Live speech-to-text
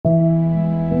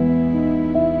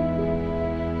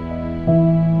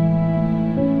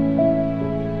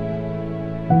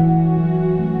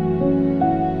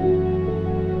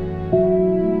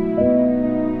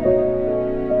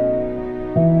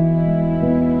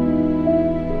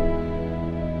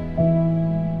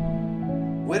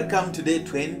Welcome to day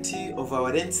 20 of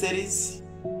our Lent series,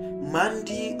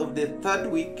 Monday of the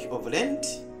third week of Lent.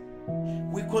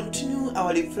 We continue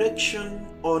our reflection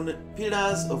on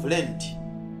pillars of Lent.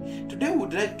 Today we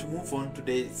would like to move on to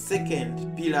the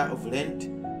second pillar of Lent,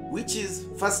 which is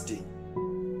fasting.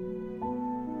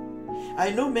 I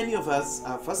know many of us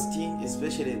are fasting,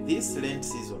 especially this Lent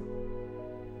season.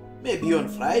 Maybe on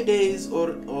Fridays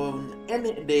or on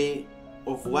any day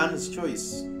of one's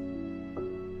choice.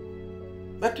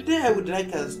 But today I would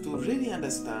like us to really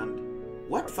understand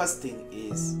what fasting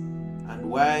is and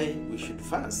why we should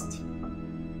fast.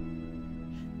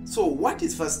 So what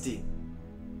is fasting?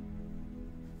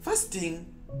 Fasting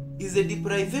is a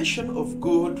deprivation of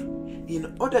good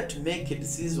in order to make a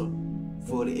decision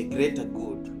for a greater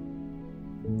good.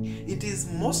 It is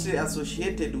mostly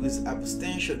associated with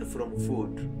abstention from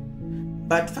food,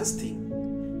 but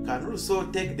fasting can also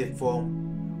take the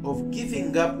form of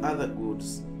giving up other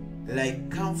goods like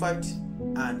comfort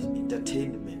and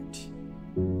entertainment.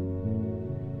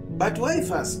 But why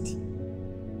fast?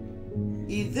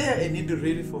 Is there a need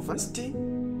really for fasting?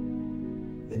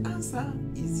 The answer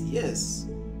is yes.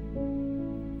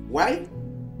 Why?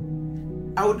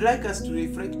 I would like us to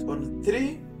reflect on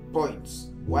 3 points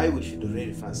why we should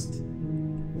really fast.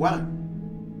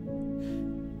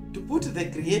 1. To put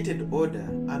the created order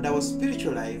and our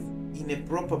spiritual life in a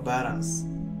proper balance.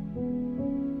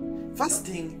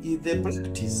 Fasting is the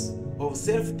practice of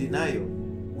self-denial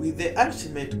with the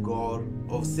ultimate goal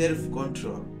of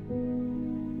self-control.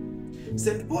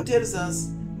 St. Paul tells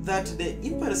us that the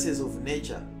impulses of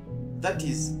nature, that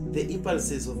is, the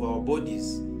impulses of our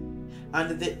bodies,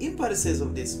 and the impulses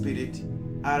of the spirit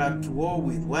are at war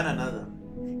with one another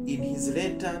in his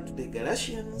letter to the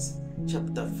Galatians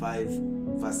chapter 5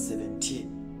 verse 17.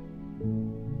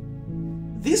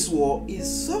 This war is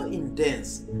so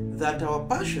intense that our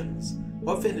passions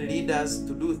often lead us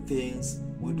to do things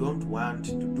we don't want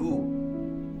to do.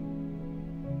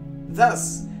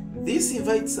 Thus, this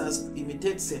invites us to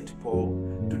imitate St. Paul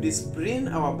to discipline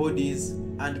our bodies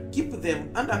and keep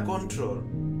them under control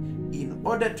in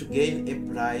order to gain a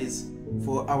prize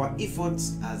for our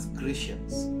efforts as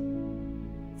Christians.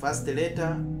 First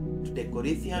letter to the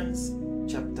Corinthians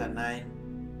chapter 9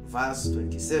 verse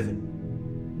 27.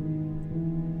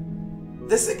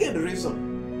 The second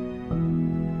reason,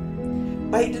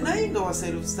 by denying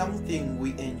ourselves something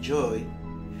we enjoy,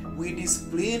 we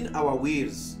discipline our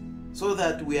wills so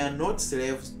that we are not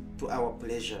slaves to our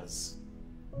pleasures.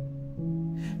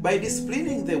 By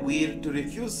disciplining the will to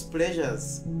refuse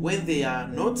pleasures when they are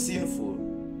not sinful,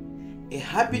 a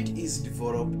habit is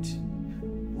developed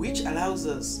which allows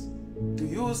us to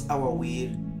use our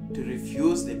will to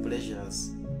refuse the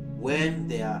pleasures when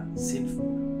they are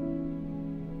sinful.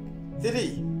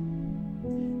 3.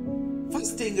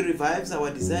 Fasting revives our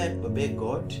desire to obey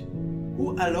God,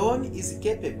 who alone is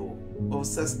capable of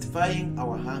satisfying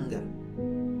our hunger.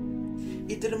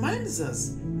 It reminds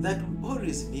us that we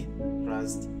always need to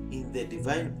trust in the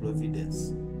divine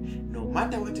providence, no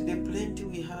matter what the plenty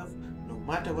we have, no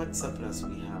matter what surplus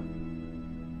we have.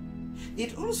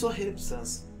 It also helps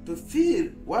us to feel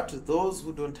what those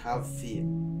who don't have feel.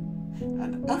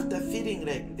 And after feeling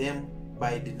like them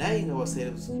by denying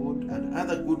ourselves food and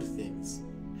other good things,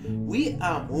 we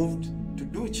are moved to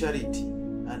do charity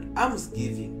and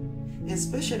almsgiving,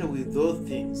 especially with those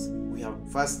things we have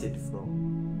fasted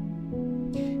from.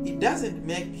 It doesn't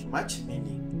make much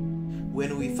meaning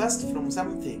when we fast from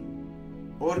something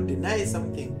or deny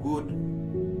something good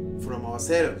from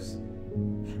ourselves,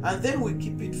 and then we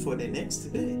keep it for the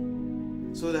next day,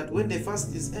 so that when the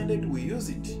fast is ended, we use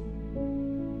it.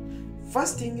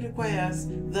 Fasting requires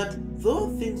that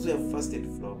those things we have fasted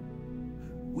from,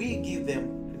 we give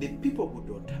them to the people who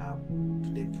don't have, to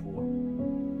the poor.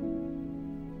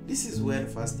 This is when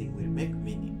fasting will make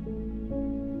meaning.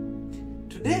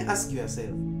 Today, ask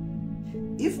yourself,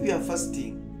 if you are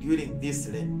fasting during this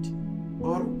Lent,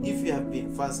 or if you have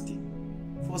been fasting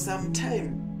for some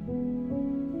time,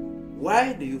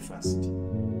 why do you fast?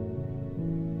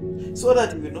 So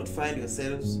that you will not find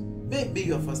yourselves, maybe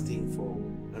you are fasting for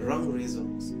wrong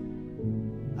reasons,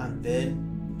 and then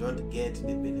you don't get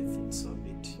the benefits of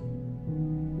it.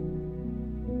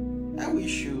 I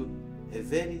wish you a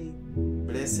very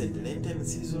blessed Lenten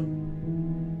season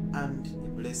and a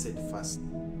blessed fast.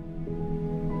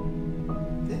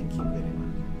 Thank you very much.